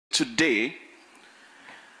today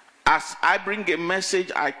as I bring a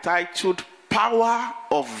message I titled Power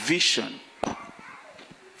of Vision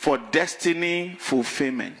for Destiny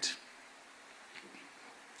Fulfillment.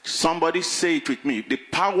 Somebody say it with me. The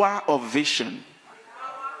power of vision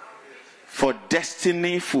for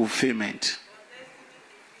destiny fulfillment.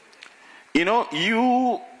 You know,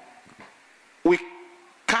 you will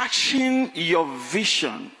catching your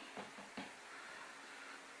vision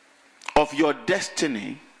of your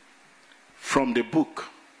destiny from the book,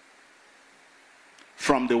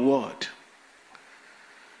 from the word.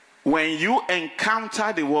 When you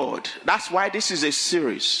encounter the word, that's why this is a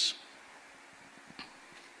series.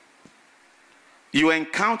 You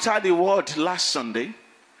encountered the word last Sunday.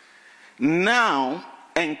 Now,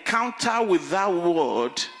 encounter with that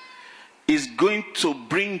word is going to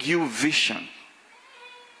bring you vision.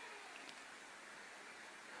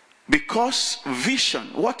 Because vision,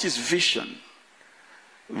 what is vision?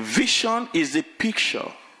 Vision is a picture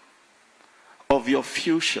of your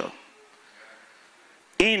future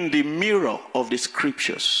in the mirror of the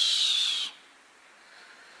scriptures.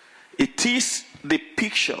 It is the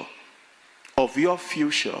picture of your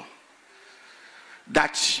future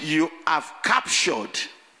that you have captured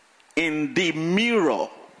in the mirror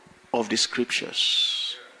of the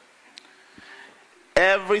scriptures.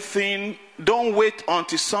 Everything, don't wait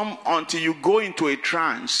until you go into a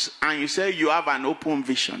trance and you say you have an open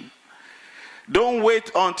vision. Don't wait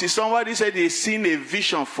until somebody said they've seen a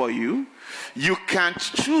vision for you. You can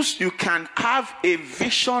choose, you can have a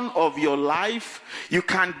vision of your life. You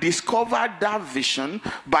can discover that vision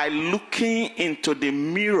by looking into the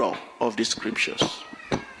mirror of the scriptures.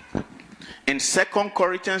 In 2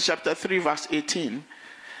 Corinthians chapter 3 verse 18,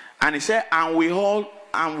 and it said, and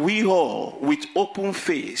we all with open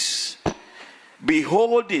face,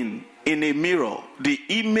 beholding in a mirror the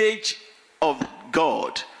image of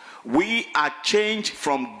God, we are changed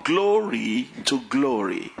from glory to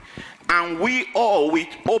glory. And we all with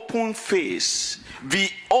open face,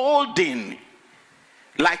 beholding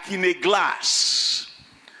like in a glass,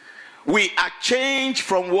 we are changed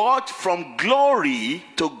from what? From glory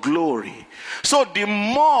to glory. So the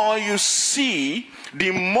more you see,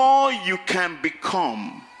 the more you can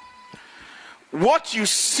become. What you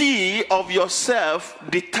see of yourself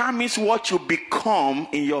determines what you become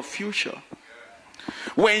in your future.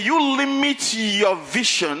 When you limit your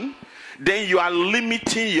vision, then you are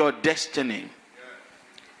limiting your destiny.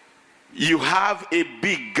 You have a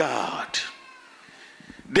big God.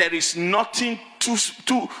 There is nothing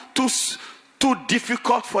too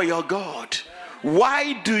difficult for your God.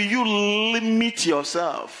 Why do you limit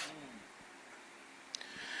yourself?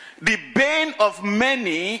 The bane of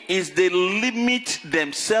many is they limit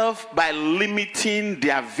themselves by limiting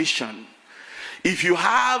their vision. If you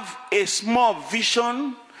have a small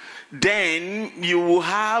vision, then you will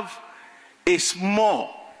have a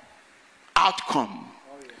small outcome.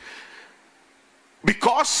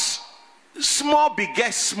 Because small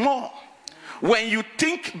begets small. When you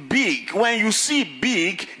think big, when you see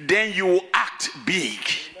big, then you will act big.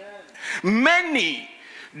 Many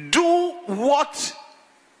do what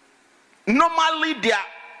normally they are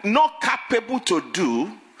not capable to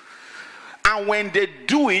do, and when they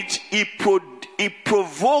do it, it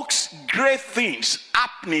provokes great things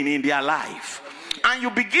happening in their life. And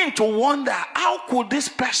you begin to wonder, how could this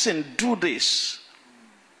person do this?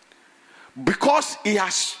 Because he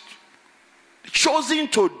has chosen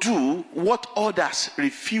to do what others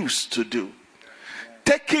refuse to do.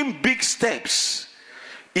 Taking big steps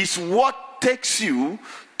is what takes you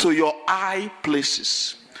to your high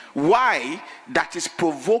places. Why? That is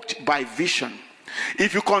provoked by vision.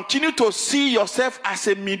 If you continue to see yourself as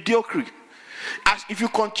a mediocre, if you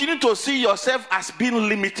continue to see yourself as being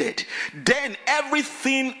limited, then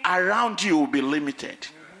everything around you will be limited.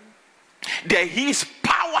 There is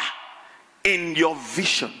power in your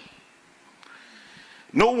vision.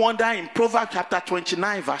 No wonder in Proverbs chapter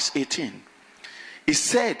 29 verse 18, it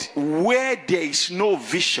said, where there is no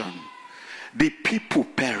vision, the people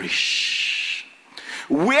perish.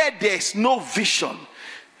 Where there is no vision,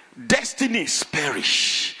 destinies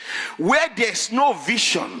perish. Where there is no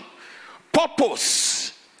vision,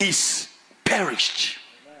 purpose is perished.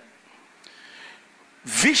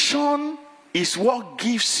 Vision is what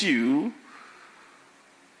gives you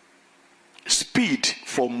speed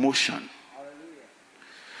for motion.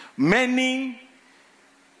 Many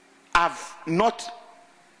have not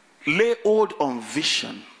laid hold on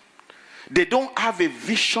vision. They don't have a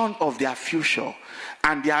vision of their future,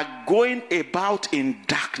 and they are going about in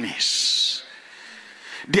darkness.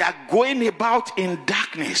 They are going about in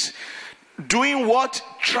darkness, doing what?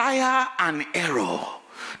 Trial and error.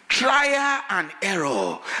 trial and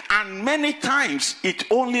error, and many times it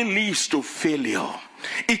only leads to failure.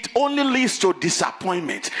 It only leads to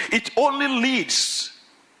disappointment. It only leads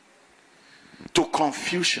to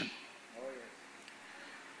confusion.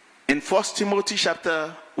 In 1 Timothy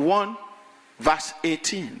chapter 1 verse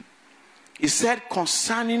 18, he said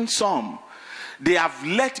concerning some, they have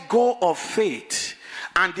let go of faith,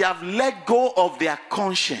 and they have let go of their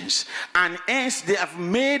conscience, and hence they have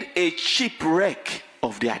made a shipwreck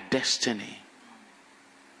of their destiny.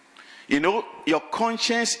 You know, your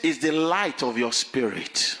conscience is the light of your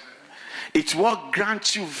spirit. It's what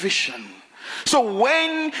grants you vision. So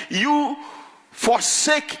when you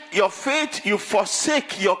forsake your faith, you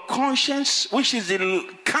forsake your conscience, which is the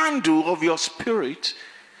candle of your spirit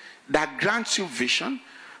that grants you vision.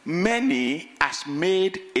 Many has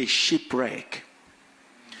made a shipwreck.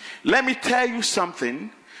 Let me tell you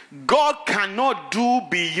something. God cannot do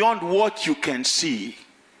beyond what you can see.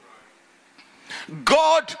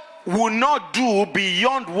 God will not do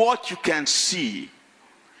beyond what you can see.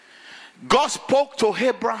 God spoke to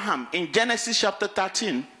Abraham in Genesis chapter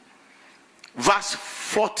 13, verse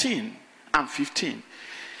 14 and 15.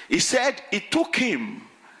 He said it took him.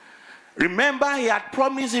 Remember, he had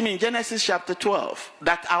promised him in Genesis chapter 12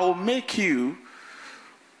 that I will make you,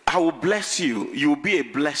 I will bless you, you will be a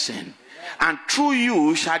blessing. And through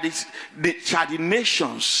you shall the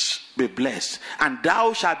nations be blessed, and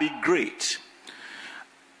thou shalt be great.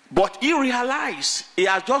 But he realized he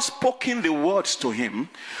had just spoken the words to him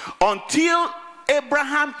until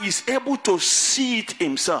Abraham is able to see it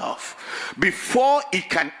himself before he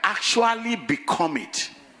can actually become it.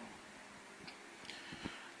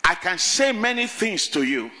 I can say many things to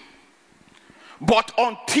you, but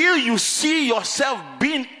until you see yourself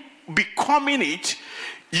becoming it,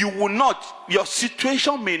 you will not, your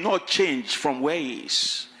situation may not change from where it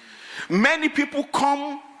is. Many people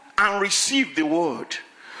come and receive the word,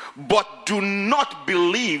 but do not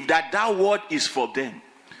believe that that word is for them.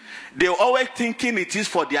 They're always thinking it is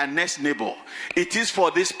for their next neighbor. It is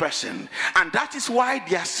for this person. And that is why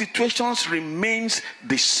their situations remains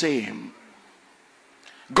the same.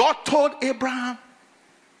 God told Abraham,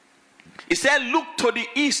 he said, look to the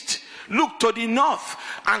east, look to the north,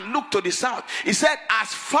 and look to the south. He said,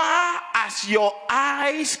 as far as your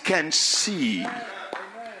eyes can see,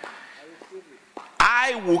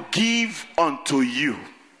 I will give unto you.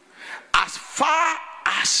 As far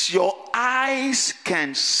as your eyes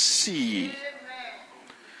can see.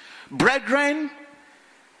 Brethren,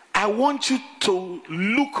 I want you to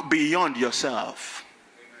look beyond yourself.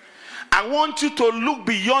 I want you to look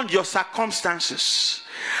beyond your circumstances.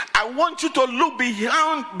 I want you to look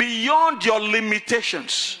beyond your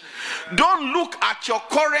limitations. Don't look at your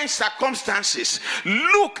current circumstances.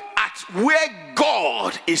 Look at where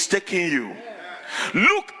God is taking you.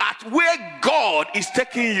 Look at where God is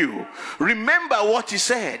taking you. Remember what he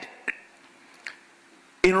said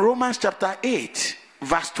in Romans chapter 8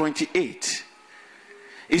 verse 28.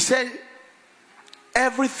 He said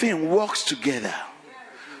everything works together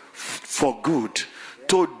for good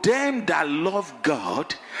to them that love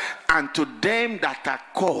God and to them that are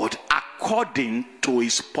called according to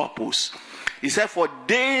his purpose. He said, for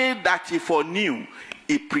they that he foreknew,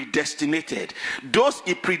 he predestinated. Those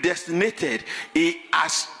he predestinated, he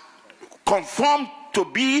has conformed to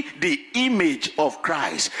be the image of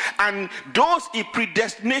Christ. And those he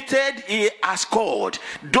predestinated, he has called.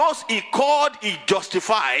 Those he called, he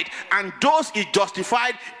justified. And those he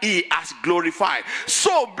justified, he has glorified.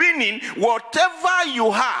 So meaning, whatever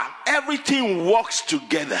you have, everything works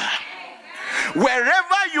together.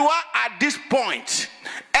 Wherever you are at this point,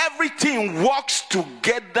 everything works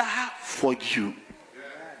together for you.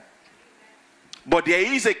 But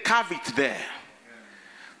there is a caveat there.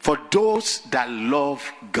 For those that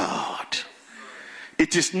love God.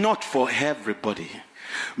 It is not for everybody.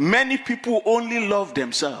 Many people only love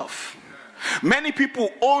themselves. Many people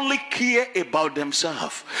only care about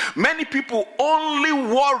themselves. Many people only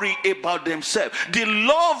worry about themselves. The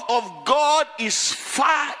love of God is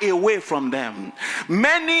far away from them.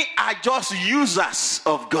 Many are just users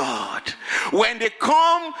of God. When they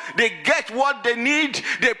come, they get what they need.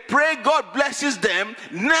 They pray, God blesses them.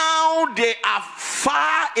 Now they are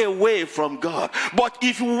far away from God. But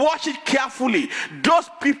if you watch it carefully, those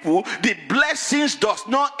people, the blessings does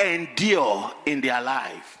not endure in their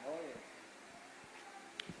life.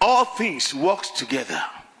 All things work together.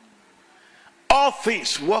 All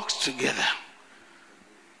things work together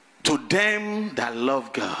to them that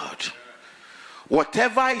love God.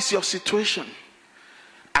 Whatever is your situation,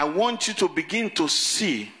 I want you to begin to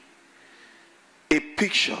see a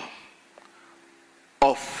picture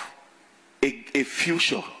of a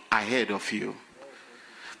future ahead of you.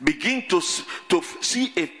 Begin to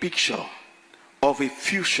see a picture of a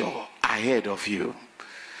future ahead of you.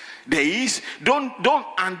 There is,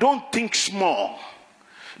 don't think small.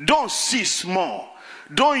 Don't see small.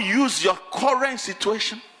 Don't use your current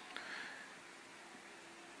situation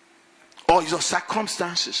or your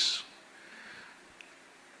circumstances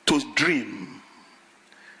to dream.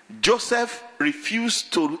 Joseph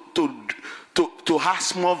refused to have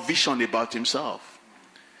small vision about himself.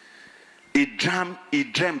 He dreamt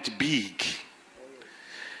big.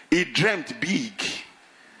 He dreamt big.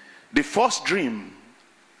 The first dream,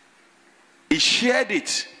 he shared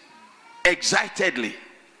it excitedly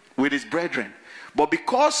with his brethren. But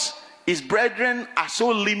because his brethren are so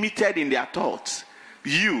limited in their thoughts,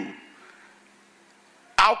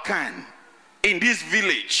 how can in this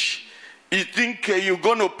village you think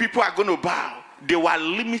people are going to bow? They were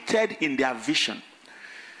limited in their vision.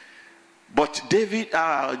 But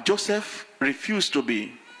Joseph refused to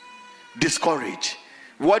be discouraged.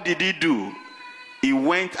 What did he do? He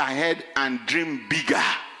went ahead and dreamed bigger.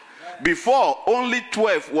 Before, only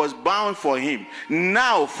 12 was bound for him.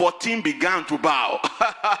 Now 14 began to bow.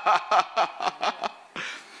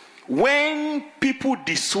 When people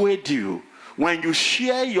dissuade you, when you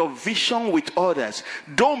share your vision with others,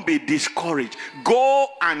 don't be discouraged. Go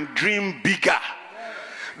and dream bigger.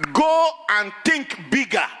 Go and think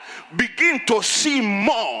bigger. Begin to see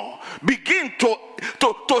more. Begin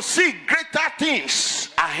to see greater things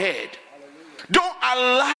ahead. Don't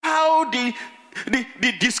allow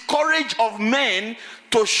the discourage of men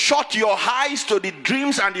to shut your eyes to the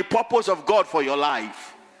dreams and the purpose of God for your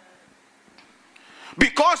life.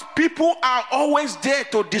 Because people are always there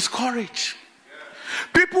to discourage.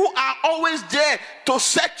 People are always there to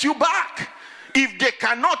set you back. If they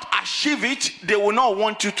cannot achieve it, they will not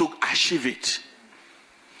want you to achieve it.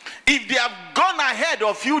 If they have gone ahead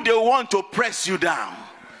of you, they want to press you down.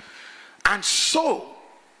 And so,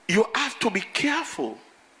 you have to be careful.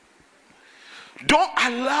 Don't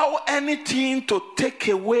allow anything to take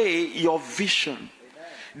away your vision.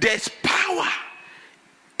 There's power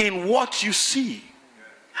in what you see.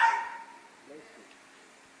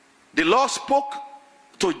 The Lord spoke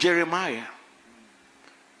to Jeremiah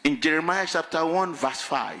in Jeremiah chapter 1 verse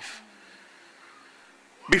 5.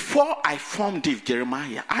 Before I formed thee,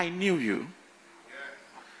 Jeremiah, I knew you.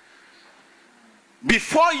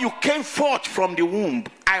 Before you came forth from the womb,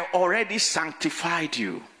 I already sanctified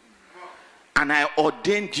you. And I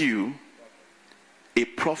ordained you a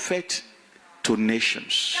prophet to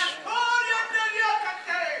nations.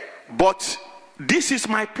 But this is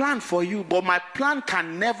my plan for you. But my plan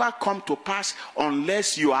can never come to pass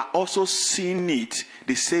unless you are also seeing it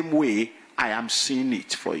the same way I am seeing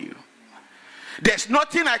it for you. There's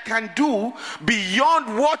nothing I can do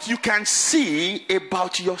beyond what you can see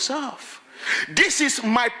about yourself. This is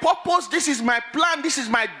my purpose, this is my plan, this is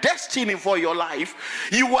my destiny for your life.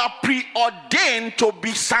 You are preordained to be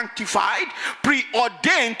sanctified,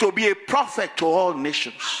 preordained to be a prophet to all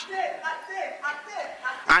nations.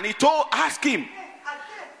 And he asked him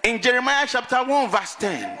in Jeremiah chapter 1 verse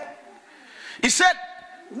 10. He said,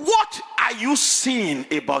 what are you seeing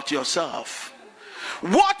about yourself?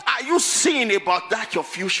 What are you seeing about that your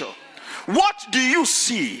future? What do you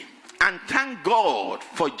see? And thank God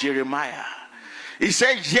for Jeremiah. He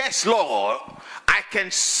said, yes, Lord, I can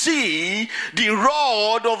see the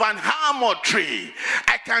rod of an almond tree.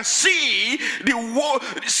 I can see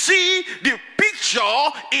the picture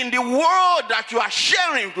in the word that you are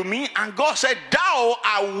sharing to me. And God said, thou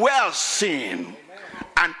art well seen.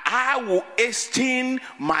 And I will hasten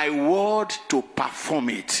my word to perform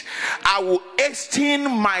it. I will hasten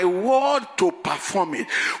my word to perform it.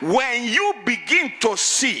 When you begin to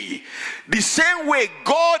see the same way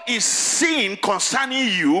God is seeing concerning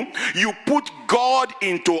you, you put God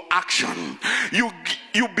into action.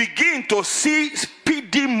 You begin to see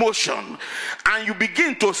speedy motion, and you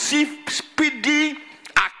begin to see speedy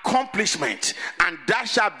accomplishment, and that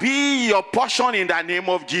shall be your portion in the name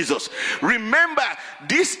of Jesus. Remember,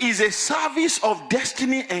 this is a service of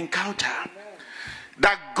destiny encounter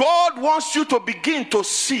that God wants you to begin to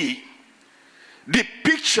see the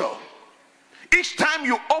picture. Each time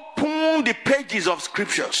you open the pages of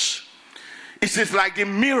scriptures, it is like the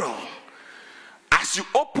mirror. As you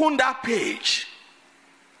open that page,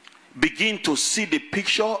 begin to see the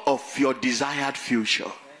picture of your desired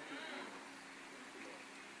future.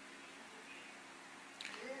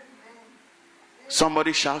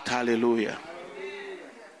 Somebody shout hallelujah.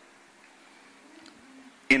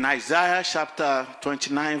 In Isaiah chapter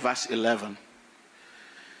 29 verse 11,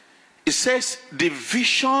 it says, the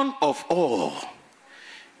vision of all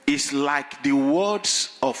is like the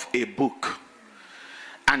words of a book,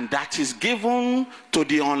 and that is given to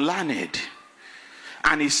the unlearned.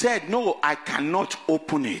 And he said, no, I cannot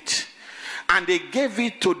open it. And they gave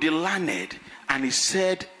it to the learned, and he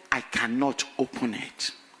said, I cannot open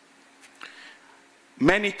it.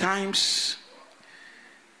 Many times,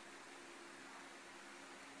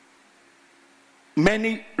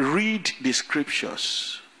 many read the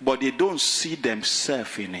scriptures, but they don't see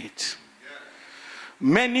themselves in it.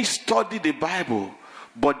 Many study the Bible,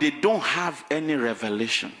 but they don't have any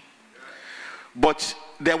revelation. But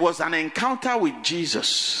there was an encounter with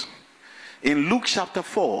Jesus in Luke chapter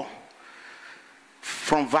 4,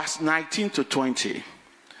 from verse 19 to 20.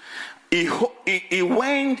 He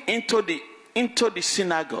went into the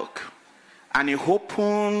synagogue, and he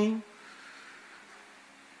opened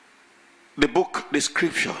the book, the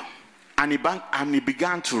scripture, and he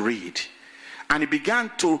began to read. And he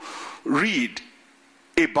began to read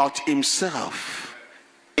about himself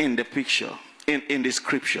in the picture, in the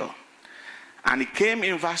scripture. And it came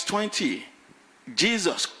in verse 20.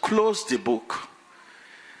 Jesus closed the book,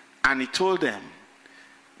 and he told them,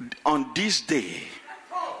 on this day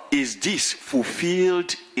is this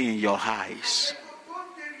fulfilled in your eyes.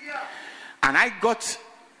 And I got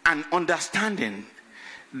an understanding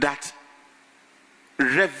that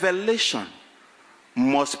revelation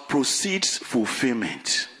must precede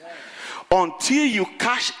fulfillment. Until you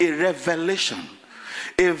catch a revelation,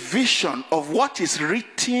 a vision of what is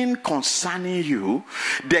written concerning you,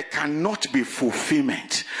 there cannot be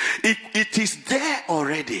fulfillment. It is there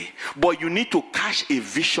already, but you need to catch a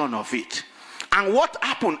vision of it. And what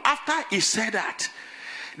happened after he said that?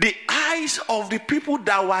 The eyes of the people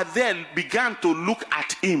that were there began to look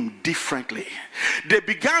at him differently. They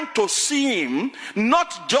began to see him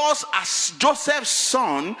not just as Joseph's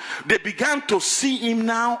son, they began to see him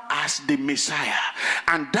now as the Messiah.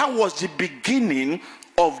 And that was the beginning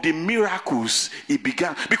of the miracles he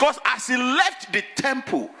began. Because as he left the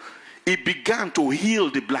temple, he began to heal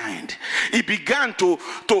the blind. He began to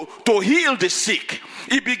heal the sick.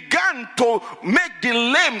 He began to make the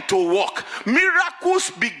lame to walk. Miracles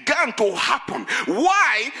began to happen.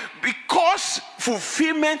 Why? Because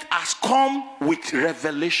fulfillment has come with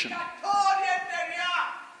revelation.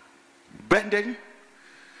 Brendan,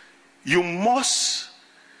 you must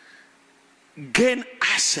gain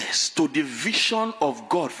access to the vision of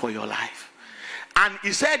God for your life. And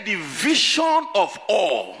he said the vision of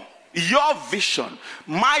all, your vision,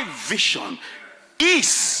 my vision,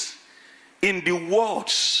 is in the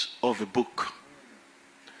words of a book.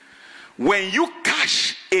 When you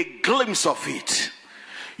catch a glimpse of it,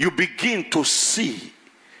 you begin to see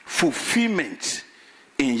fulfillment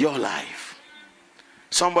in your life.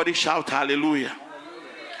 Somebody shout hallelujah.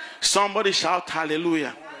 Somebody shout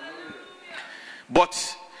hallelujah. But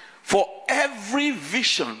for every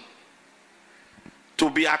vision to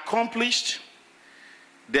be accomplished,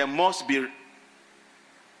 there must be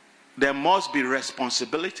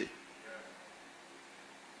responsibility.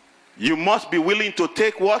 You must be willing to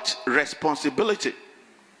take what? Responsibility.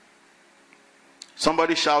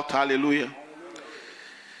 Somebody shout hallelujah.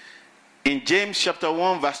 In James chapter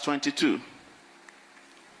 1 verse 22.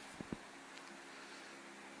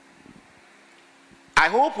 I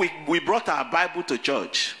hope we brought our Bible to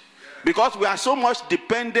church. Because we are so much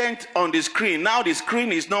dependent on the screen. Now the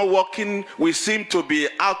screen is not working. We seem to be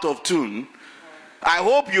out of tune. I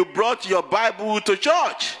hope you brought your Bible to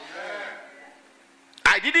church.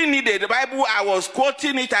 I didn't need the Bible. I was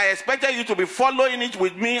quoting it. I expected you to be following it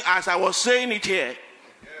with me as I was saying it here.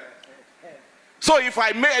 So if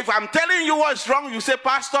I'm telling you what's wrong, you say,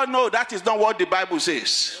 Pastor, no, that is not what the Bible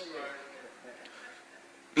says.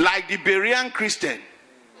 Like the Berean Christian.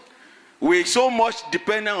 We're so much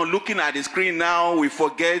dependent on looking at the screen now, we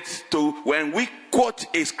forget to, when we quote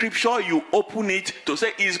a scripture, you open it to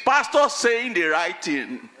say, is pastor saying the right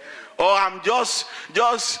thing? Or I'm just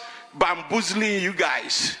bamboozling you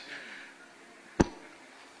guys.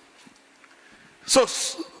 So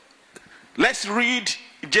let's read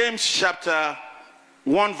James chapter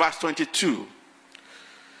 1 verse 22.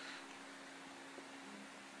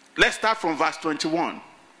 Let's start from verse 21.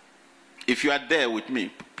 If you are there with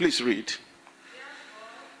me, please read.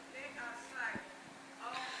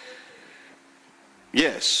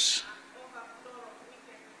 Yes.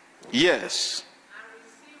 Yes.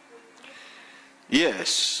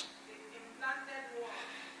 Yes.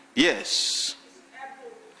 Yes.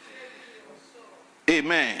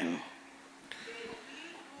 Amen.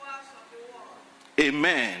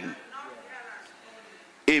 Amen.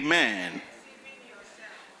 Amen.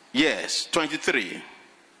 Yes. 23.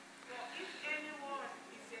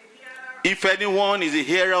 If anyone is a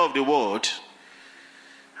hearer of the word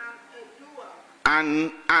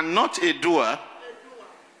and not a doer,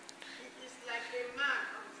 it is like a man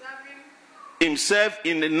observing himself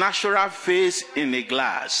in the natural face in a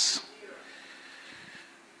glass.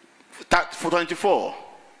 24.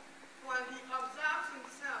 when he observes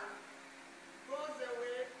himself, goes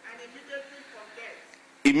away and immediately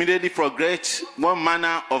Immediately forgets. forget what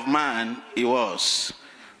manner of man he was.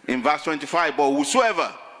 In verse 25, but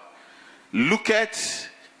whosoever looketh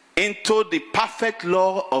into the perfect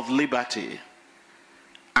law of liberty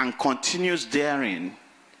and continues therein,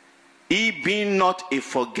 he being not a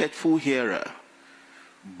forgetful hearer,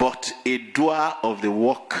 but a doer of the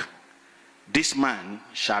work, this man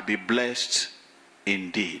shall be blessed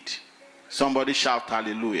indeed. Somebody shout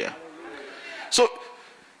hallelujah. So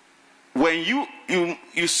when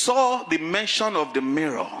you saw the mention of the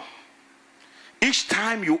mirror, each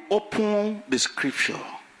time you open the scripture,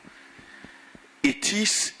 it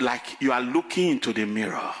is like you are looking into the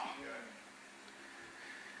mirror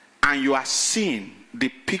and you are seeing the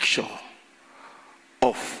picture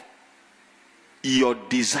of your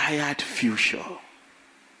desired future.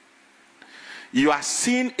 You are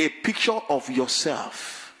seeing a picture of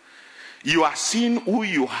yourself. You are seeing who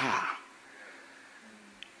you are.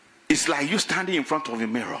 It's like you standing in front of a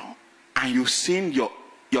mirror and you seeing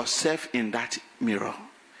yourself in that mirror.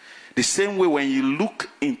 The same way when you look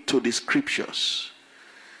into the scriptures,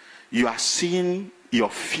 you are seeing your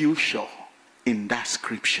future in that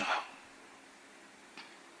scripture.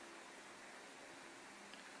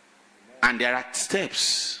 And there are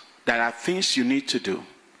steps, there are things you need to do.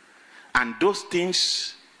 And those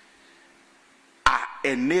things are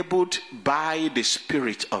enabled by the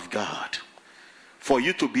Spirit of God for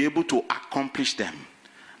you to be able to accomplish them.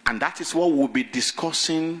 And that is what we'll be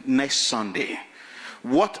discussing next Sunday.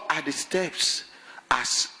 What are the steps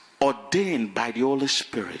as ordained by the Holy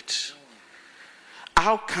Spirit?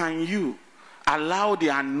 How can you allow the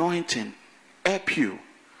anointing help you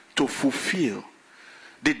to fulfill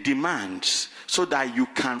the demands so that you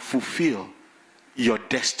can fulfill your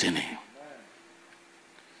destiny?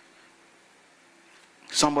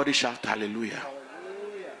 Somebody shout hallelujah.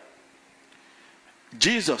 Hallelujah.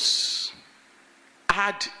 Jesus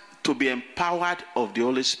had to be empowered of the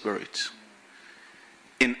Holy Spirit.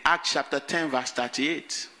 In Acts chapter 10 verse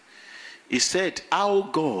 38, he said, how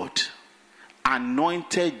God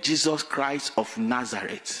anointed Jesus Christ of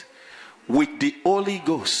Nazareth with the Holy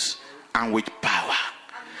Ghost and with power.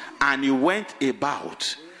 And he went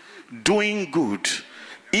about doing good,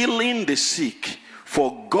 healing the sick,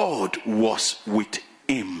 for God was with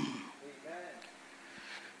him.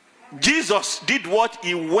 Jesus did what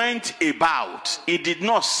he went about. He did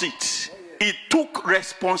not sit. He took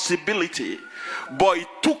responsibility, but he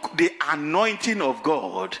took the anointing of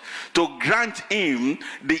God to grant him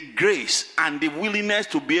the grace and the willingness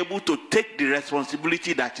to be able to take the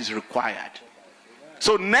responsibility that is required.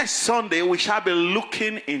 So next Sunday we shall be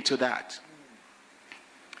looking into that,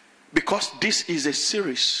 because this is a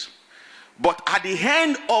series. But at the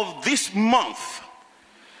end of this month,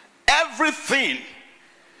 everything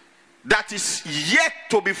that is yet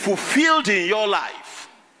to be fulfilled in your life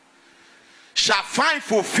shall find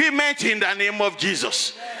fulfillment in the name of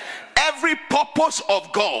Jesus. Every purpose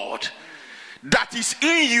of God that is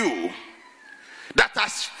in you, that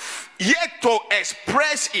has yet to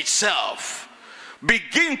express itself,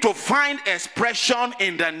 begin to find expression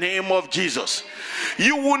in the name of Jesus.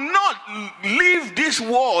 You will not leave this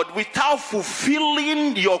world without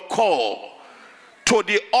fulfilling your call to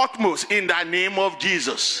the utmost in the name of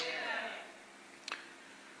Jesus.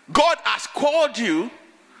 God has called you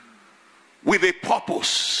with a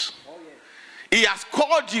purpose. He has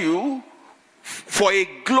called you for a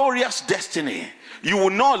glorious destiny. You will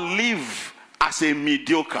not live as a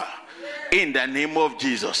mediocre in the name of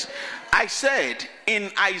Jesus. I said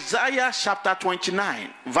in Isaiah chapter 29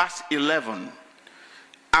 verse 11,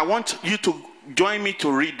 I want you to join me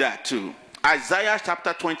to read that too. Isaiah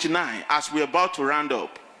chapter 29, as we're about to round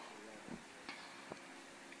up.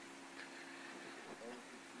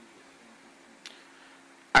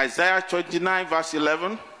 Isaiah 29 verse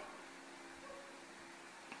 11.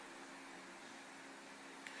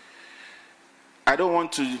 I don't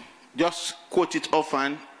want to just quote it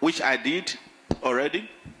often, which I did already.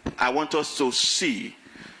 I want us to see,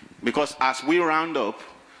 because as we round up,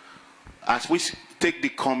 as we take the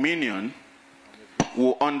communion,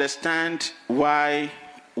 we'll understand why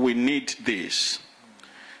we need this.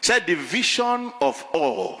 Said the vision of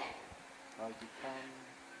all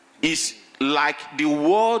is like the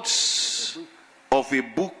words of a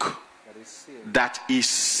book that is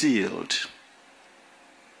sealed.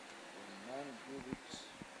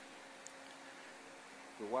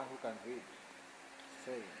 one who can read,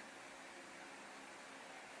 saying,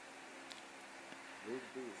 read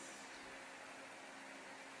this.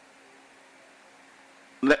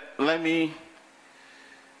 Let me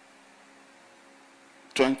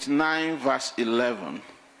 29 verse 11.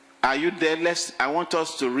 Are you there? I want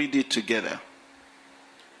us to read it together.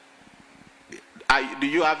 Do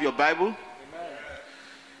you have your Bible? Amen.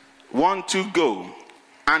 1, 2, go.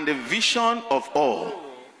 And the vision of all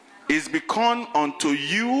is become unto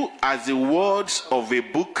you as the words of a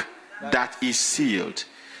book that is sealed,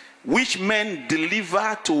 which men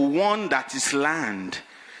deliver to one that is learned,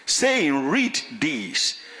 saying, read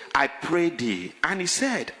this, I pray thee. And he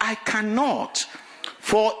said, I cannot,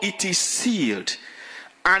 for it is sealed.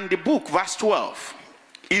 And the book, verse 12,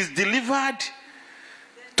 is delivered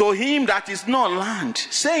to him that is not learned,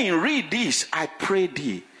 saying, read this, I pray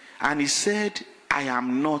thee. And he said, I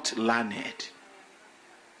am not learned.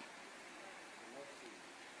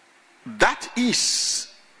 That is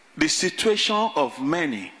the situation of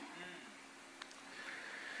many.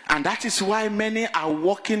 And that is why many are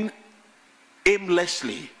walking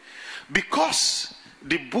aimlessly, because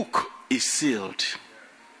the book is sealed.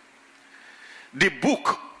 The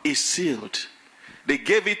book is sealed. They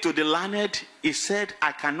gave it to the learned. He said,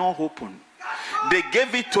 I cannot open. They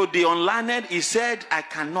gave it to the unlearned. He said, I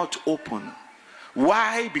cannot open.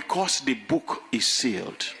 Why? Because the book is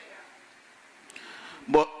sealed.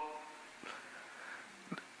 But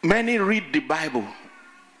many read the Bible,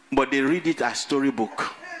 but they read it as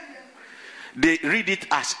storybook. They read it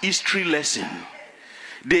as history lesson.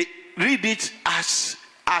 They read it as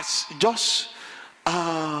just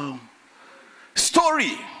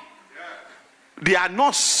story. They are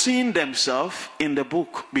not seeing themselves in the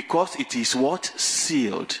book because it is what?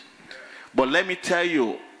 Sealed. But let me tell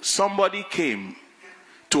you, somebody came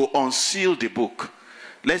to unseal the book.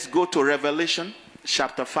 Let's go to Revelation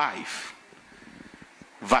chapter 5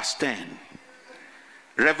 verse 10.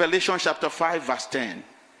 Revelation chapter 5 verse 10.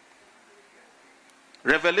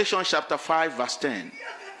 Revelation chapter 5 verse 10.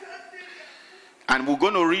 And we're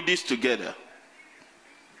going to read this together.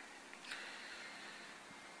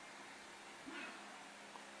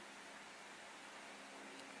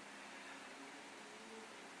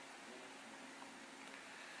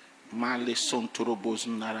 Male son turobos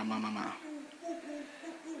nara mama.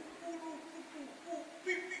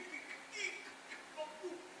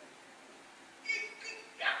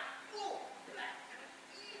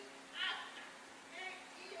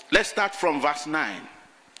 Let's start from verse 9.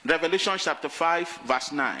 Revelation chapter 5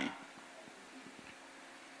 verse 9.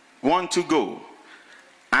 1 to go.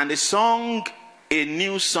 And they sung a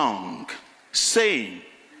new song, saying,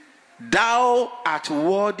 thou art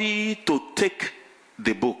worthy to take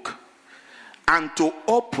the book and to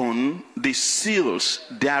open the seals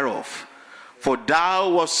thereof, for thou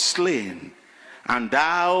wast slain, and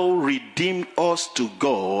thou redeemed us to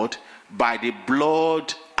God by the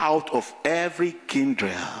blood out of every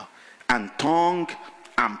kindred and tongue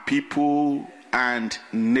and people and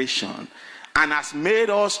nation, and has made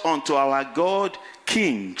us unto our God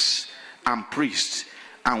kings and priests,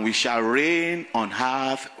 and we shall reign on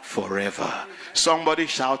earth forever. Somebody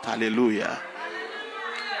shout hallelujah.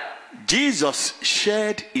 Jesus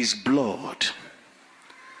shed his blood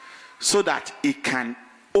so that he can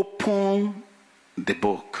open the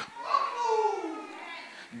book.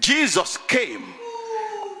 Jesus came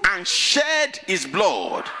and shed his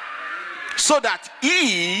blood so that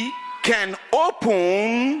he can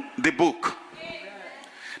open the book.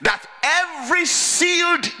 That every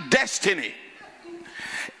sealed destiny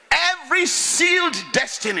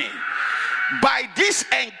by this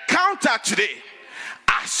encounter today,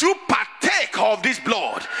 as you partake of this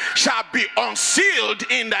blood, shall be unsealed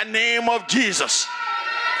in the name of Jesus.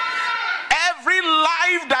 Every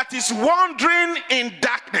life that is wandering in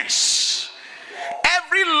darkness,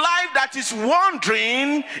 every life that is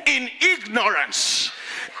wandering in ignorance,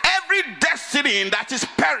 every destiny that is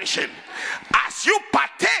perishing, as you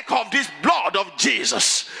partake of this blood of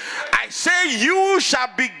Jesus, I say you shall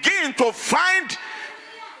begin to find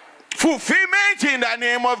fulfillment in the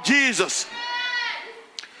name of Jesus.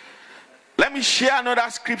 Let me share another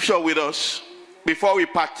scripture with us before we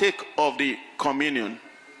partake of the communion.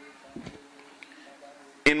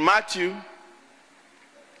 In Matthew,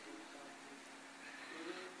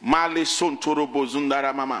 Male sontoro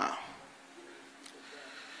bozundara mama.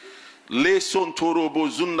 Le sontoro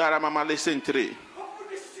bozundara mama le sentre.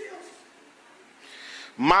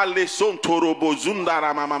 Male sontoro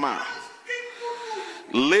bozundara mama.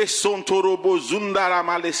 Le sontoro bozundara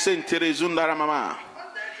male sentre zundara mama.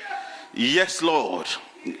 Yes, Lord.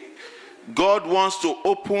 God wants to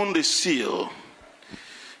open the seal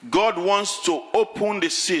God wants to open the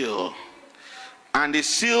seal, and the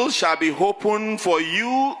seal shall be opened for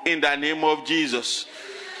you in the name of Jesus.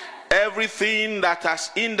 Everything that has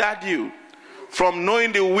hindered you from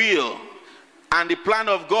knowing the will and the plan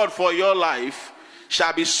of God for your life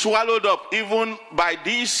shall be swallowed up even by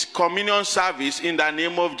this communion service in the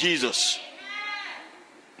name of Jesus.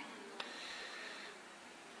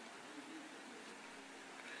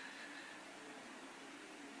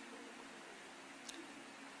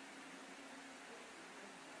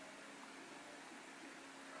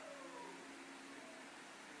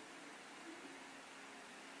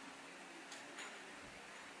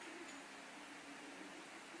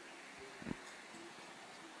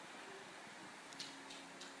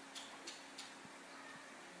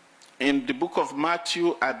 In the book of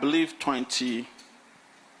Matthew, I believe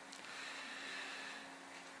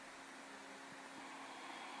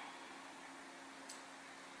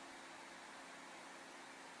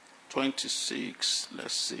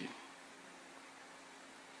let's see.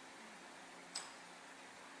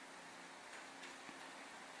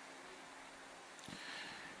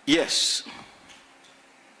 Yes.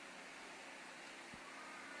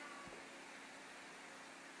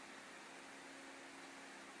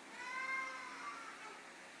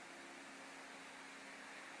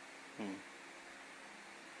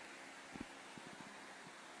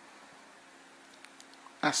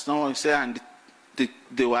 As no one said, and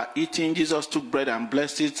they were eating. Jesus took bread and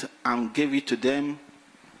blessed it and gave it to them,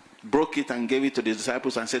 broke it and gave it to the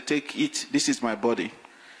disciples and said, "Take, eat, this is my body."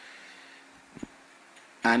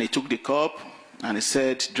 And he took the cup and he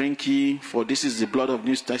said, "Drink ye, for this is the blood of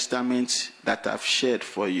New Testament that I've shed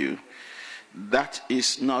for you." That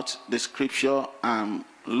is not the scripture I'm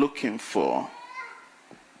looking for.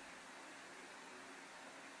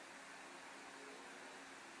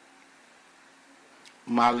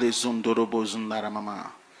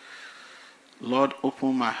 Lord,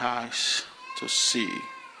 open my eyes to see.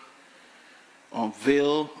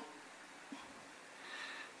 Unveil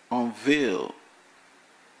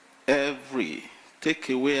take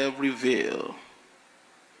away every veil.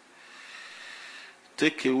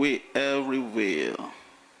 Take away every veil.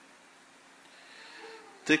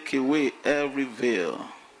 Take away every veil.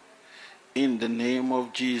 In the name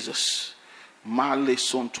of Jesus. Male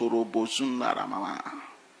sontoro bozundara mama.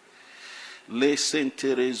 Le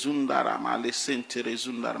sentere zundara ma le sentere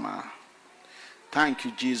zundara ma. Thank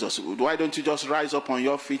you, Jesus. Why don't you just rise up on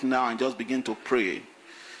your feet now and just begin to pray?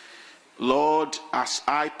 Lord, as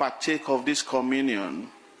I partake of this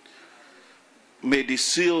communion, may the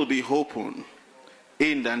seal be open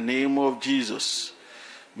in the name of Jesus.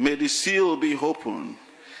 May the seal be open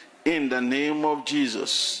in the name of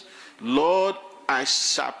Jesus. Lord, I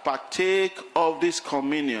shall partake of this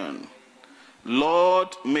communion.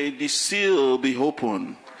 Lord, may the seal be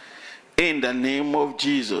open in the name of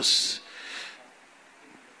Jesus.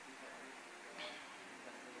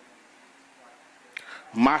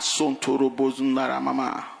 Masontoro bozundara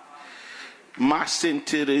mama.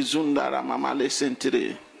 Masentere zundara mama le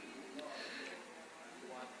sentere.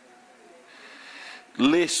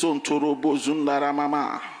 Le sontoro bozundara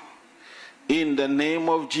mama. In the name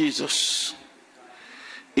of Jesus.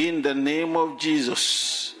 In the name of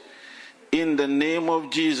Jesus. In the name of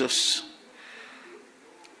Jesus.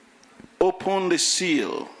 Open the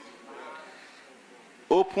seal.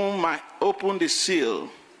 Open the seal,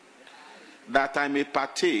 that I may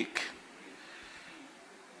partake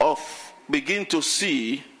of, begin to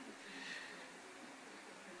see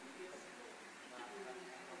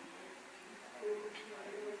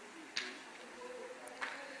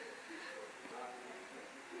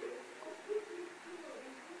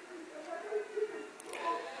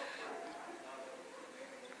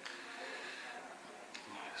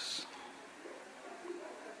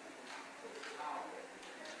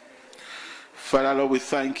Father, Lord, we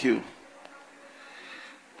thank you.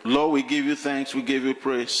 Lord, we give you thanks, we give you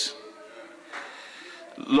praise.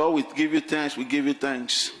 Lord, we give you thanks, we give you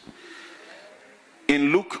thanks.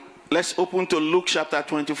 In Luke, let's open to Luke chapter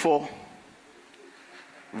 24,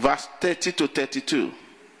 verse 30 to 32.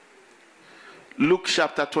 Luke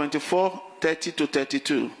chapter 24, 30 to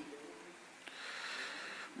 32.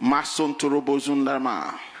 Mason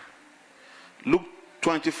Torobozundarma. Luke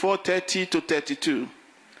 24, 30 to 32.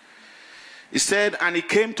 He said, and it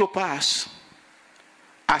came to pass,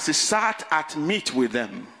 as he sat at meat with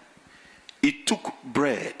them, he took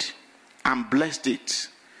bread and blessed it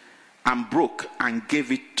and broke and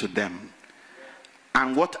gave it to them.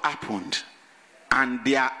 And what happened? And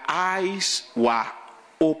their eyes were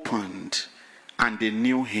opened and they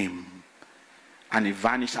knew him, and he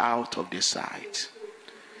vanished out of their sight.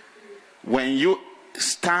 When you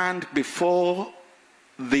stand before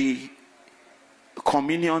the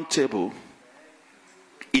communion table,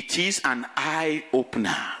 it is an eye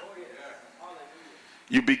opener.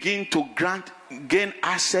 You begin to gain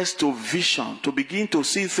access to vision, to begin to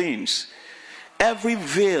see things. Every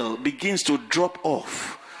veil begins to drop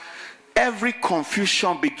off. Every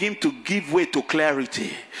confusion begins to give way to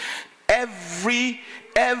clarity. Every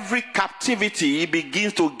captivity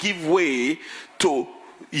begins to give way to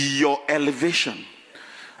your elevation.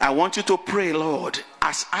 I want you to pray, Lord,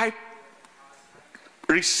 as I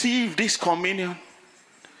receive this communion,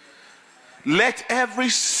 let every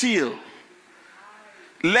seal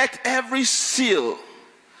that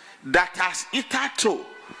has hitherto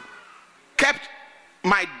kept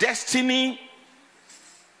my destiny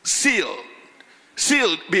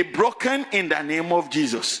sealed be broken in the name of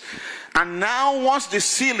Jesus. And now, once the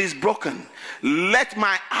seal is broken, let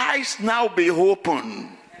my eyes now be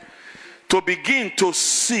open to begin to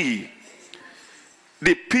see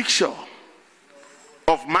the picture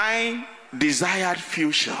of my desired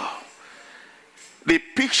future, the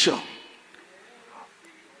picture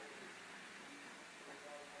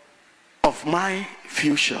of my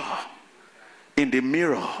future in the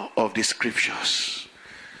mirror of the scriptures.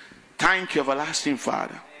 Thank you, everlasting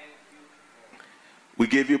Father. We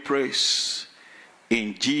give you praise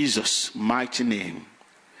in Jesus' mighty name.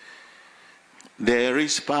 There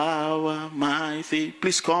is power mighty.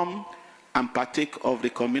 Please come and partake of the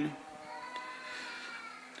communion.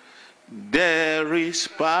 There is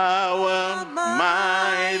power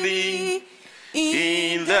mighty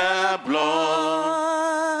in the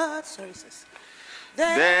blood. Sorry, sis.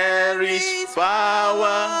 There is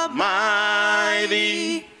power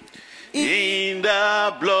mighty in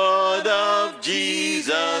the blood of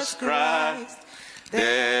Jesus Christ.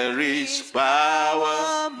 There is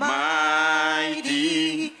power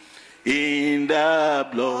mighty in the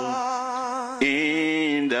blood.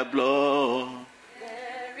 In the blood.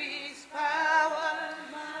 There is power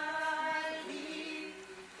mighty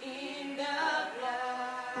in the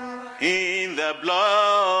blood. In the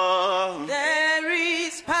blood. There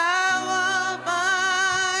is power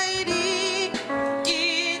mighty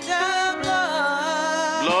in the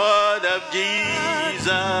blood. Blood of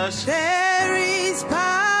Jesus. There is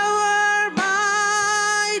power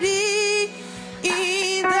mighty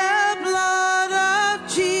in the blood of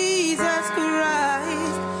Jesus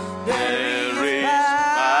Christ. There is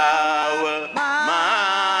power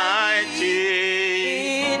mighty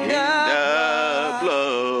in the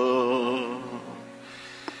blood.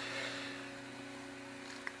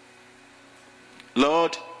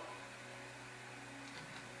 Lord,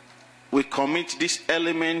 we commit these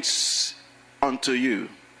elements unto you,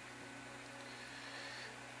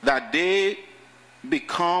 that they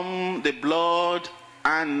become the blood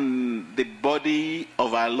and the body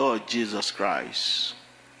of our Lord Jesus Christ.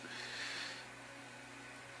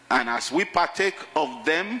 And as we partake of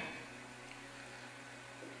them,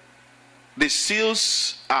 the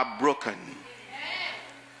seals are broken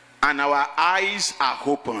and our eyes are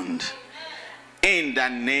opened. In the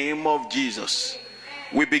name of Jesus,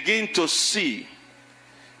 we begin to see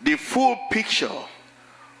the full picture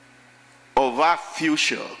of our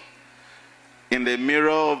future in the mirror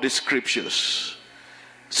of the scriptures,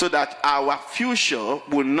 so that our future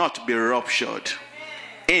will not be ruptured.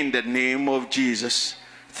 In the name of Jesus.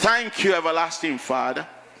 Thank you, everlasting Father.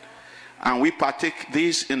 And we partake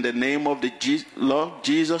this in the name of the Lord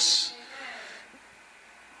Jesus,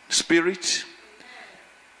 Spirit,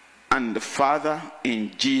 and the Father,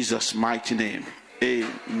 in Jesus' mighty name.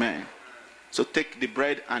 Amen. So take the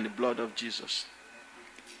bread and the blood of Jesus.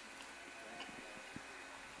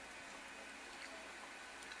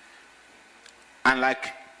 And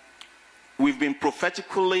like we've been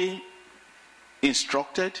prophetically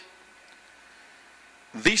instructed,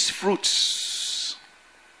 these fruits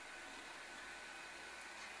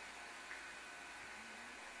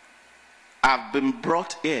have been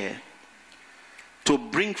brought here to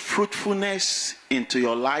bring fruitfulness into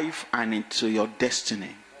your life and into your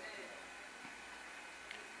destiny.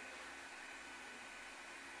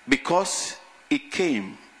 Because it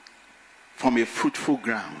came from a fruitful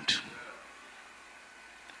ground.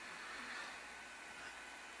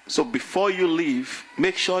 So before you leave,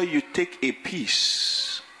 make sure you take a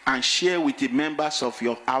piece and share with the members of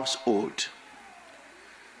your household.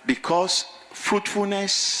 Because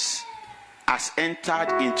fruitfulness has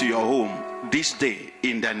entered into your home this day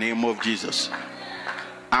in the name of Jesus.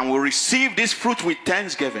 And we receive this fruit with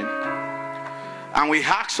thanksgiving. And we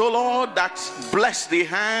ask, oh Lord, that bless the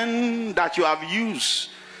hand that you have used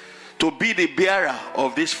to be the bearer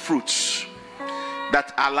of these fruits.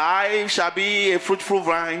 that our life shall be a fruitful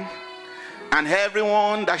vine, and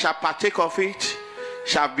everyone that shall partake of it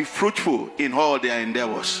shall be fruitful in all their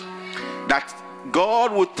endeavors. That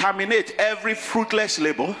God will terminate every fruitless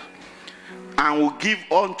labor and will give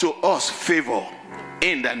unto us favor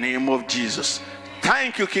in the name of Jesus.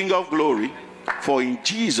 Thank you, King of Glory, for in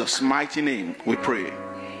Jesus' mighty name we pray.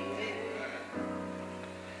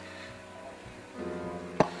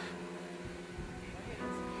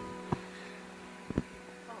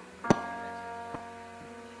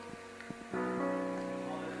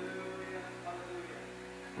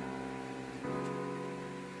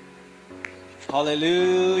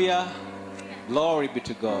 Hallelujah. Glory be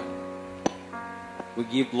to God. We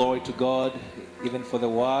give glory to God even for the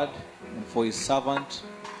word and for his servant.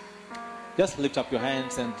 Just lift up your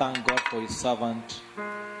hands and thank God for his servant.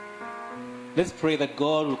 Let's pray that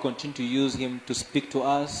God will continue to use him to speak to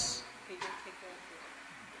us,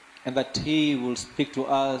 and that he will speak to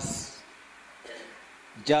us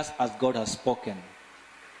just as God has spoken.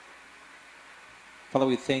 Father,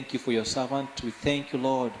 we thank you for your servant. We thank you,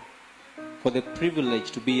 Lord, for the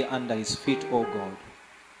privilege to be under his feet, O God.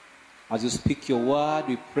 As you speak your word,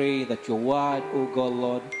 we pray that your word, O God,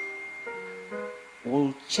 Lord,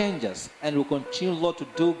 will change us and will continue, Lord, to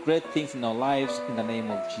do great things in our lives in the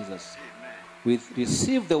name of Jesus. We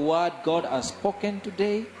receive the word God has spoken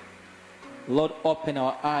today. Lord, open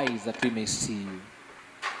our eyes that we may see you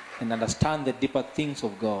and understand the deeper things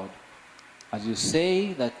of God. As you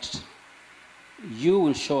say that you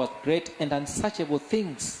will show us great and unsearchable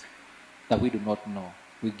things that we do not know.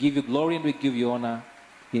 We give you glory and we give you honor.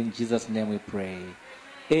 In Jesus' name we pray.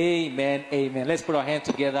 Amen. Amen. Let's put our hands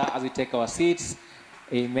together as we take our seats.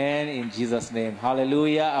 Amen. In Jesus' name.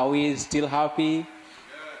 Hallelujah. Are we still happy?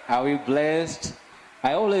 Are we blessed?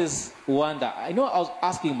 I always wonder. I was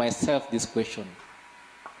asking myself this question.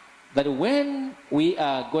 That when we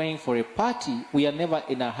are going for a party, we are never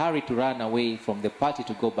in a hurry to run away from the party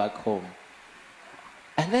to go back home.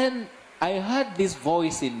 And then I heard this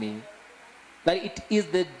voice in me that it is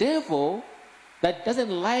the devil that doesn't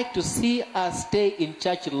like to see us stay in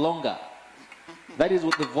church longer. That is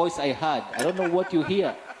what the voice I heard. I don't know what you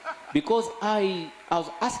hear. Because I was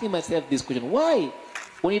asking myself this question. Why?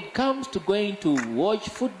 When it comes to going to watch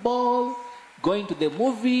football, going to the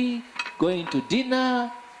movie, going to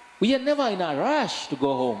dinner, we are never in a rush to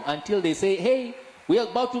go home until they say, hey, we are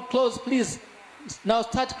about to close, please. Now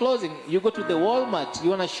start closing. You go to the Walmart,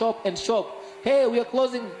 you want to shop and shop. Hey, we are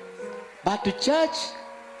closing. But to church,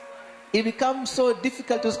 it becomes so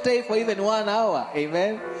difficult to stay for even 1 hour.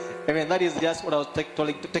 Amen? Amen. That is just what I was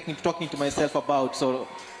talking to myself about. So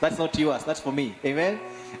that's not yours. That's for me. Amen?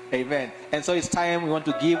 Amen. And so it's time we want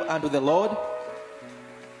to give unto the Lord.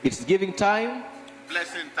 It's giving time.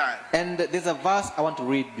 Blessing time. And there's a verse I want to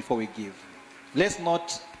read before we give. Let's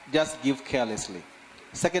not just give carelessly.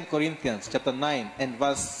 2 Corinthians chapter 9 and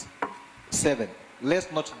verse 7.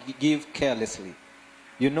 Let's not give carelessly.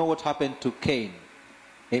 You know what happened to Cain.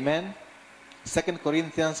 Amen. 2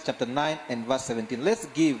 Corinthians chapter 9 and verse 17. Let's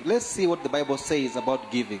give. Let's see what the Bible says about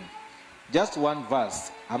giving. Just one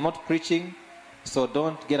verse. I'm not preaching, so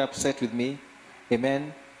don't get upset with me.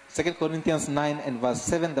 Amen. 2 Corinthians 9 and verse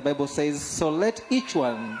 7, the Bible says, so let each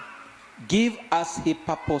one give as he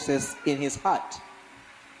purposes in his heart.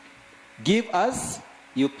 Give as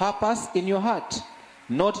you purpose in your heart,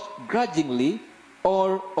 not grudgingly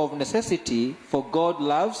or of necessity, for God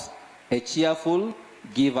loves a cheerful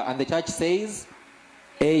giver. And the church says,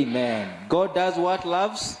 amen. God does what?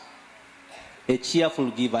 Loves a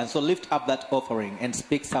cheerful giver. And so lift up that offering and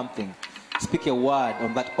speak something. Speak a word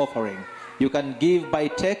on that offering. You can give by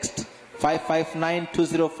text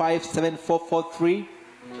 559-205-7443.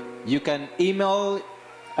 You can email,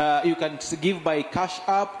 you can give by Cash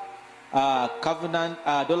App, Covenant,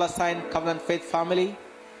 $ Covenant Faith Family.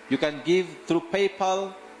 You can give through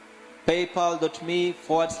PayPal,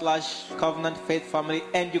 paypal.me/Covenant Faith Family,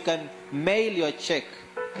 and you can mail your check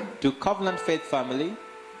to Covenant Faith Family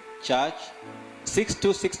Church,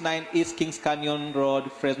 6269 East Kings Canyon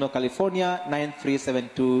Road, Fresno, California,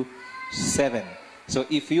 93727. So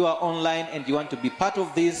if you are online and you want to be part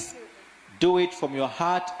of this, do it from your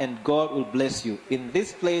heart and God will bless you. In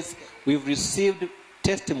this place, we've received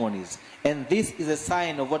testimonies, and this is a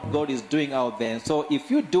sign of what God is doing out there. And so if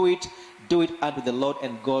you do it unto the Lord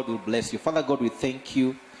and God will bless you. Father God, we thank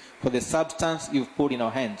you for the substance you've put in our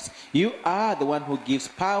hands. You are the one who gives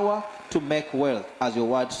power to make wealth, as your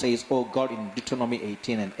word says, oh God, in Deuteronomy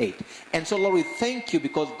 18 and 8. And so Lord, we thank you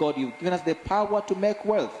because God, you've given us the power to make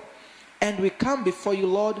wealth. And we come before you,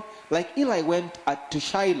 Lord, like Eli went to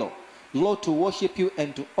Shiloh, Lord, to worship you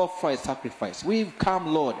and to offer a sacrifice. We've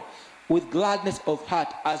come, Lord, with gladness of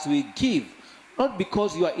heart as we give, not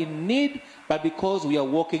because you are in need, but because we are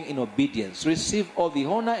walking in obedience. Receive all the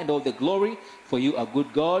honor and all the glory, for you are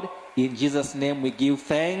good God. In Jesus' name we give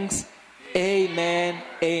thanks. Amen.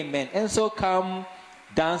 Amen. And so come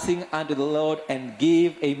dancing unto the Lord and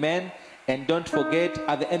give. Amen. And don't forget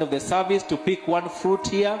at the end of the service to pick one fruit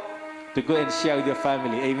here to go and share with your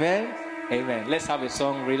family. Amen. Amen. Let's have a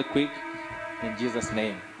song real quick. In Jesus'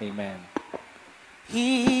 name. Amen.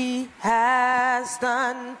 He has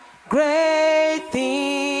done great things.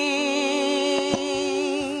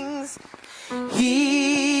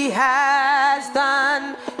 He has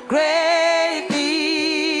done great things.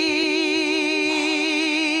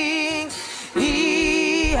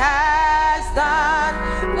 He has done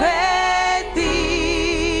great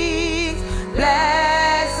things.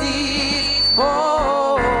 Bless His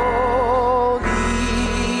holy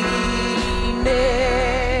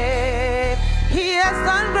name. He has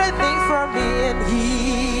done great things for me, and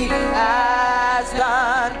He has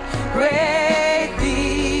done great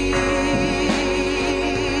things.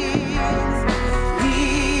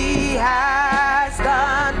 He has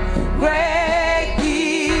done great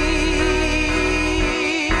things.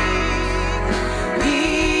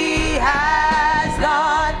 He has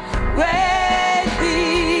done great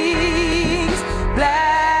things.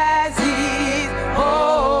 Bless His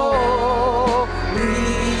holy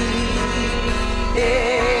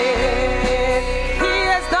name. He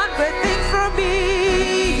has done great things for me.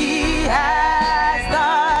 He has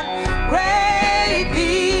done great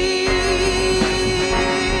things.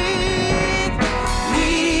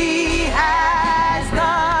 He has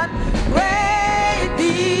done great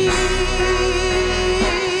things.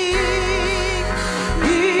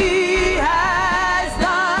 He has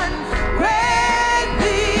done great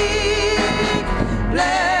things.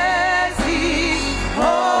 Bless His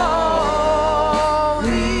holy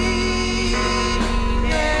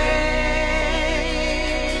name.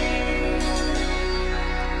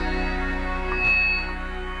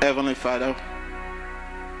 Heavenly Father,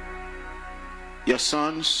 your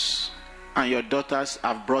sons and your daughters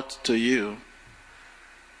have brought to you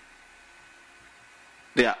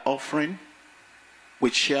their offering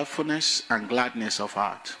with cheerfulness and gladness of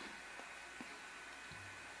heart.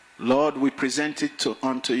 Lord, we present it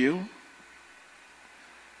unto you,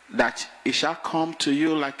 that it shall come to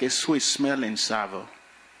you like a sweet smelling savour,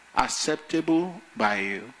 acceptable by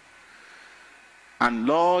you. And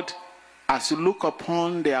Lord, as you look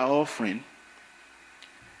upon their offering,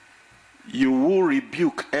 you will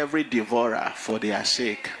rebuke every devourer for their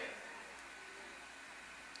sake.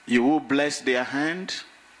 You will bless their hand,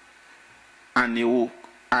 and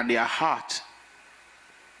their heart,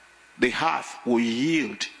 the heart will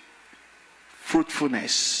yield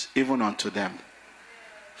fruitfulness even unto them.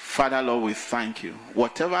 Father, Lord, we thank you.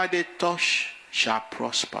 Whatever they touch shall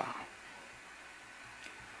prosper.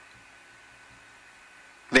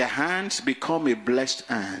 Their hands become a blessed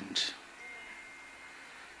hand.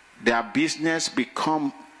 Their business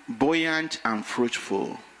become buoyant and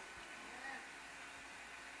fruitful.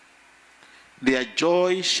 Their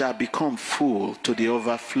joy shall become full to the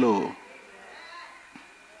overflow.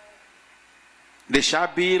 They shall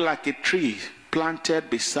be like a tree planted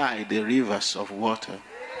beside the rivers of water.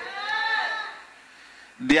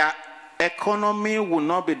 Their economy will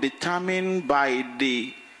not be determined by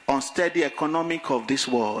the unsteady economic of this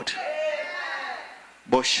world,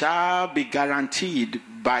 but shall be guaranteed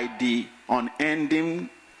by the unending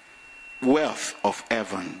wealth of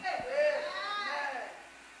heaven.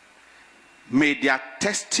 May their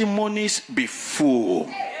testimonies be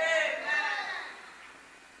full.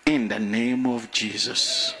 In the name of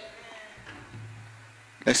Jesus.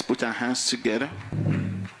 Let's put our hands together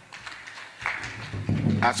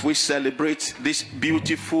as we celebrate this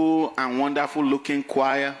beautiful and wonderful looking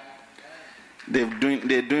choir. They're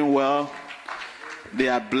doing well. They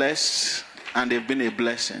are blessed, and they've been a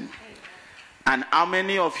blessing. And how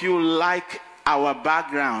many of you like our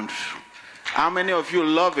background? How many of you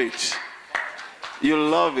love it? You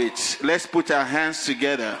love it. Let's put our hands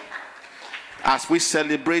together as we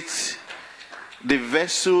celebrate the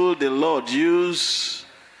vessel the Lord used.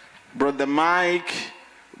 Brother Mike,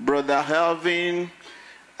 Brother Helvin,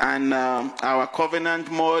 and our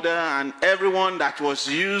covenant mother, and everyone that was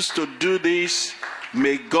used to do this.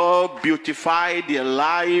 May God beautify their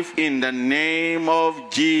life in the name of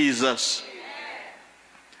Jesus.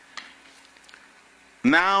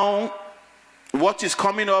 Now, what is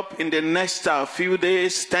coming up in the next few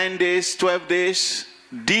days, 10 days, 12 days?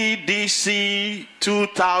 DDC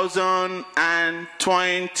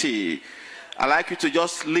 2020. I'd like you to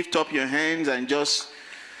just lift up your hands and just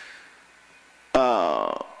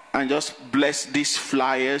and just bless these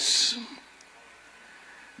flyers,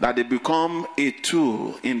 that they become a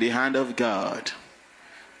tool in the hand of God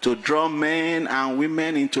to draw men and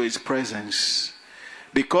women into his presence.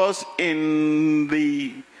 Because in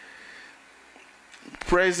the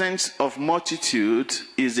presence of multitude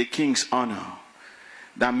is the king's honor.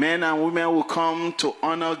 That men and women will come to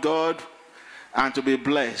honor God and to be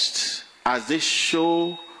blessed as they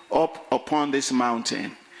show up upon this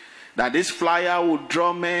mountain. That this flyer will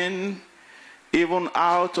draw men even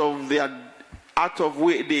out of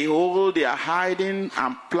where they hold, they are hiding,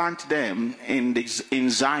 and plant them in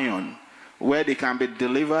Zion, where they can be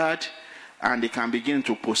delivered and they can begin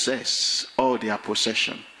to possess all their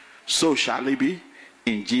possession. So shall it be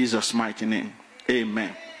in Jesus' mighty name.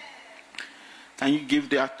 Amen. Can you give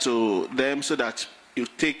that to them so that you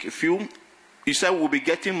take a few? You said we'll be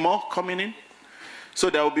getting more coming in. So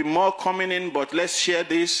there will be more coming in, but let's share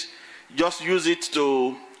this. Just use it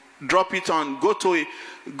to drop it on. Go to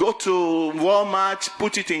Walmart,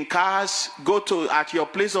 put it in cars. Go to at your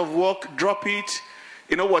place of work, drop it.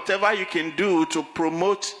 You know, whatever you can do to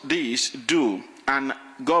promote this, do. And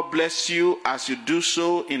God bless you as you do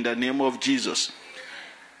so in the name of Jesus.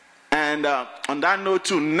 And on that note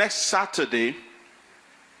too, next Saturday,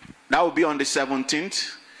 that will be on the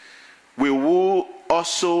 17th, we will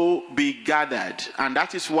also be gathered. And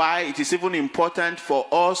that is why it is even important for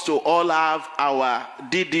us to all have our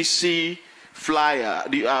DDC flyer,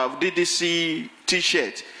 the DDC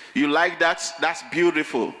t-shirt. You like that? That's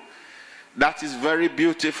beautiful. That is very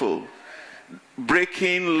beautiful.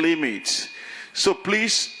 Breaking limits. So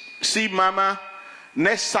please see Mama.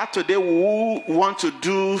 Next Saturday we want to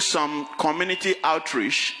do some community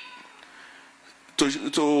outreach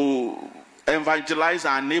to evangelize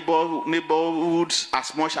our neighborhoods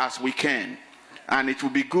as much as we can. And it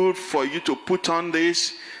will be good for you to put on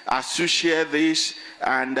this as you share this,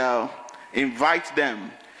 and invite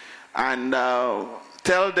them and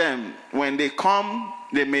tell them when they come,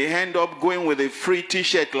 they may end up going with a free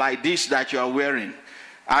t-shirt like this that you are wearing.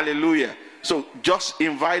 Hallelujah. So just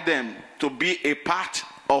invite them to be a part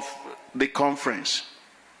of the conference.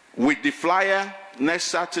 With the flyer next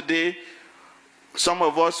Saturday, some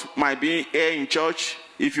of us might be here in church.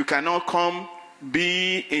 If you cannot come,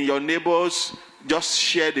 be in your neighbors, just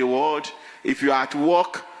share the word. If you are at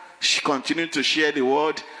work, continue to share the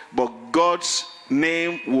word. But God's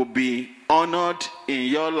name will be honored in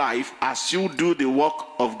your life as you do the work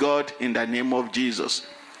of God in the name of Jesus.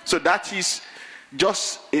 So that is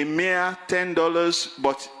just a mere $10,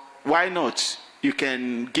 but why not? You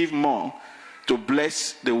can give more to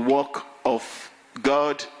bless the work of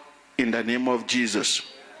God in the name of Jesus.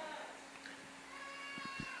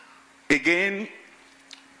 Again,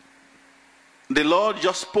 the Lord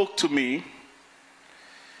just spoke to me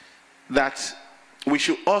that we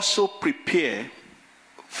should also prepare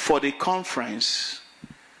for the conference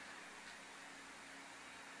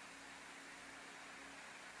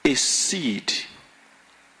a seed,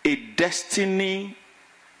 a destiny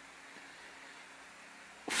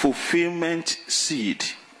fulfillment seed.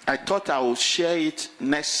 I thought I would share it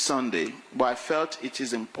next Sunday, but I felt it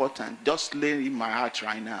is important. Just lay it in my heart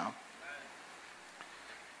right now.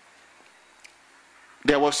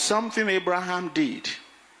 There was something Abraham did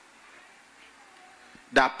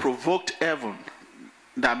that provoked heaven,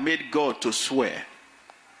 that made God to swear.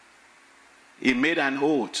 He made an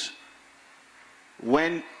oath.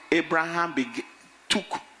 When Abraham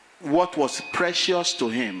took what was precious to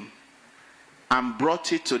him and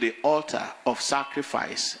brought it to the altar of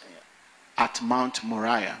sacrifice at Mount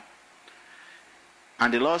Moriah.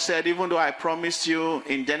 And the Lord said, even though I promised you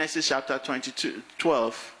in Genesis chapter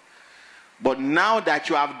 12, but now that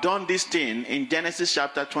you have done this thing in Genesis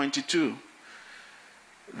chapter 22,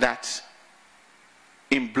 that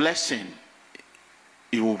in blessing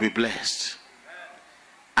you will be blessed.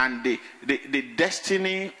 And the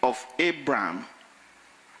destiny of Abraham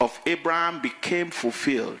became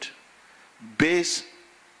fulfilled based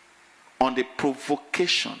on the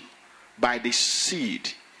provocation by the seed,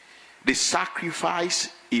 the sacrifice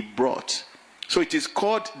he brought. So it is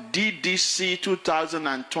called DDC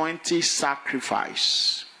 2020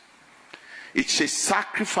 sacrifice. It's a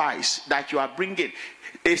sacrifice that you are bringing.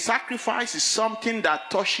 A sacrifice is something that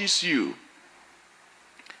touches you.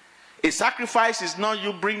 A sacrifice is not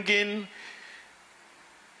you bringing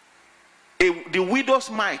the widow's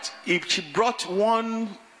mite. If she brought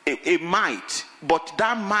a mite, but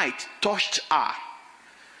that mite touched her.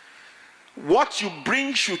 What you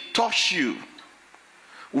bring should touch you.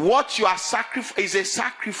 What you are sacrificing is a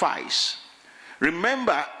sacrifice.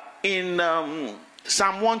 Remember in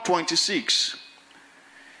Psalm 126,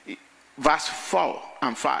 verse 4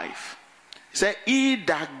 and 5. He said, he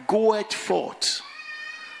that goeth forth,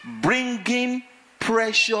 bringing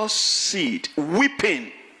precious seed,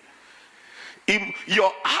 weeping.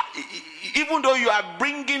 Even though you are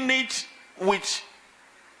bringing it with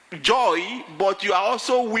joy, but you are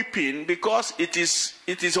also weeping because it is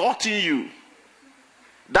hurting you.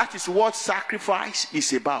 That is what sacrifice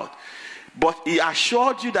is about. But he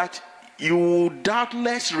assured you that you will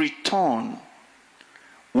doubtless return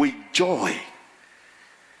with joy.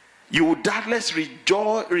 You will doubtless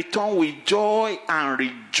return with joy and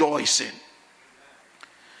rejoicing.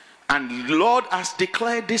 And the Lord has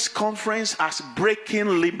declared this conference as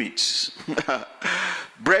breaking limits.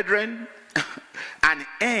 Brethren, an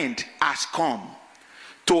end has come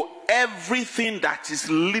to everything that is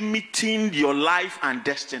limiting your life and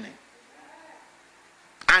destiny.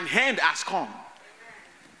 An end has come.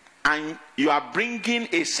 And you are bringing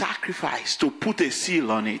a sacrifice to put a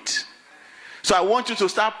seal on it. So I want you to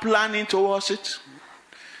start planning towards it.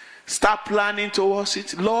 Start planning towards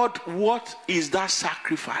it. Lord, what is that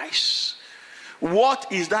sacrifice? What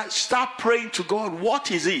is that? Start praying to God.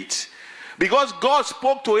 What is it? Because God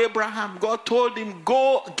spoke to Abraham. God told him,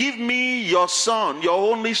 go give me your son,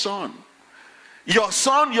 your only son. Your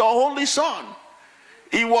son, your only son.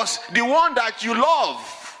 He was the one that you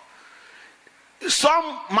love.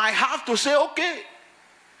 Some might have to say, okay,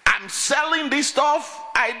 I'm selling this stuff.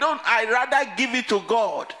 I rather give it to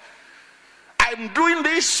God. I'm doing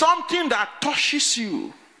this, something that touches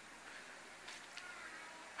you.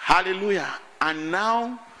 Hallelujah. And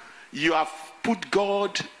now you have put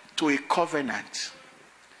God to a covenant.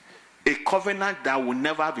 A covenant that will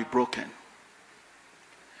never be broken.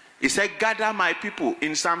 He said, gather my people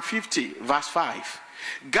in Psalm 50 verse 5.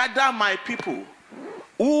 Gather my people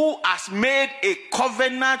who has made a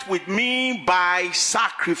covenant with me by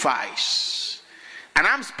sacrifice. And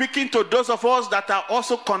I'm speaking to those of us that are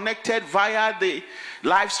also connected via the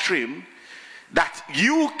live stream, that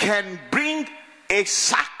you can bring a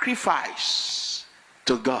sacrifice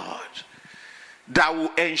to God that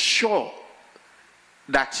will ensure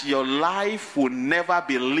that your life will never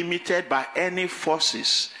be limited by any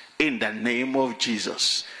forces in the name of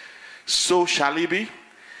Jesus. So shall it be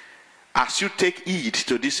as you take heed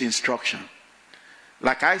to this instruction.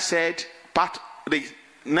 Like I said, the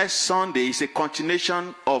next Sunday is a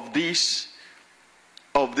continuation of this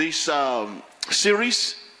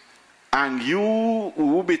series, and you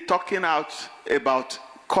will be talking about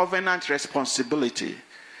covenant responsibility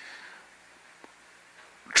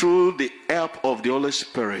through the help of the Holy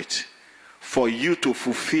Spirit for you to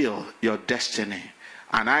fulfill your destiny.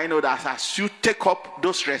 And I know that as you take up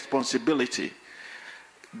those responsibilities,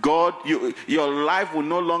 God, your life will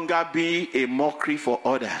no longer be a mockery for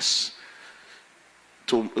others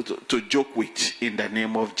to joke with, in the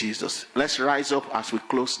name of Jesus. Let's rise up as we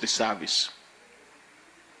close the service.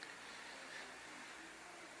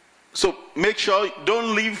 So make sure,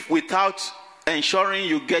 don't leave without ensuring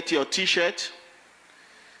you get your t-shirt.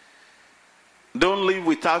 Don't leave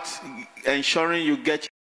without ensuring you get